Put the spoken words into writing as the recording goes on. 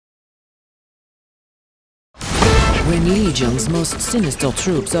When Legion's most sinister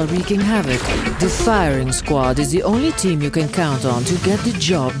troops are wreaking havoc, the firing squad is the only team you can count on to get the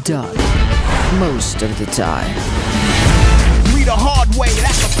job done. Most of the time. We the hard way,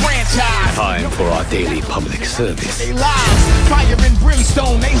 that's a franchise. Time for our daily public service. They lives, fire and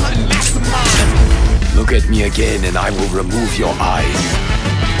brimstone, they hunting masterminds. Look at me again and I will remove your eyes.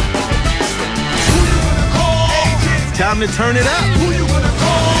 Who you gonna call? Agents. Time to turn it up. Who you gonna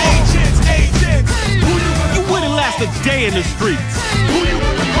call? Agents, agents. Who you gonna You wouldn't last a day in the streets. Who you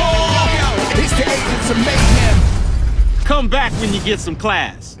gonna call? It's the agents of mayhem. Come back when you get some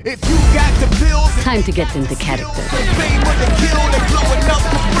class. If you got the bills, Time to get into character. the fame of the kill, they blowing up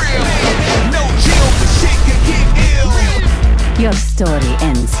for real. No chill, but shit can get ill. Your story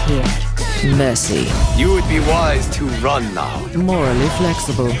ends here. Messy, You would be wise to run now. morally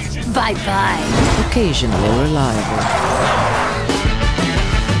flexible, Bye-bye. occasionally reliable.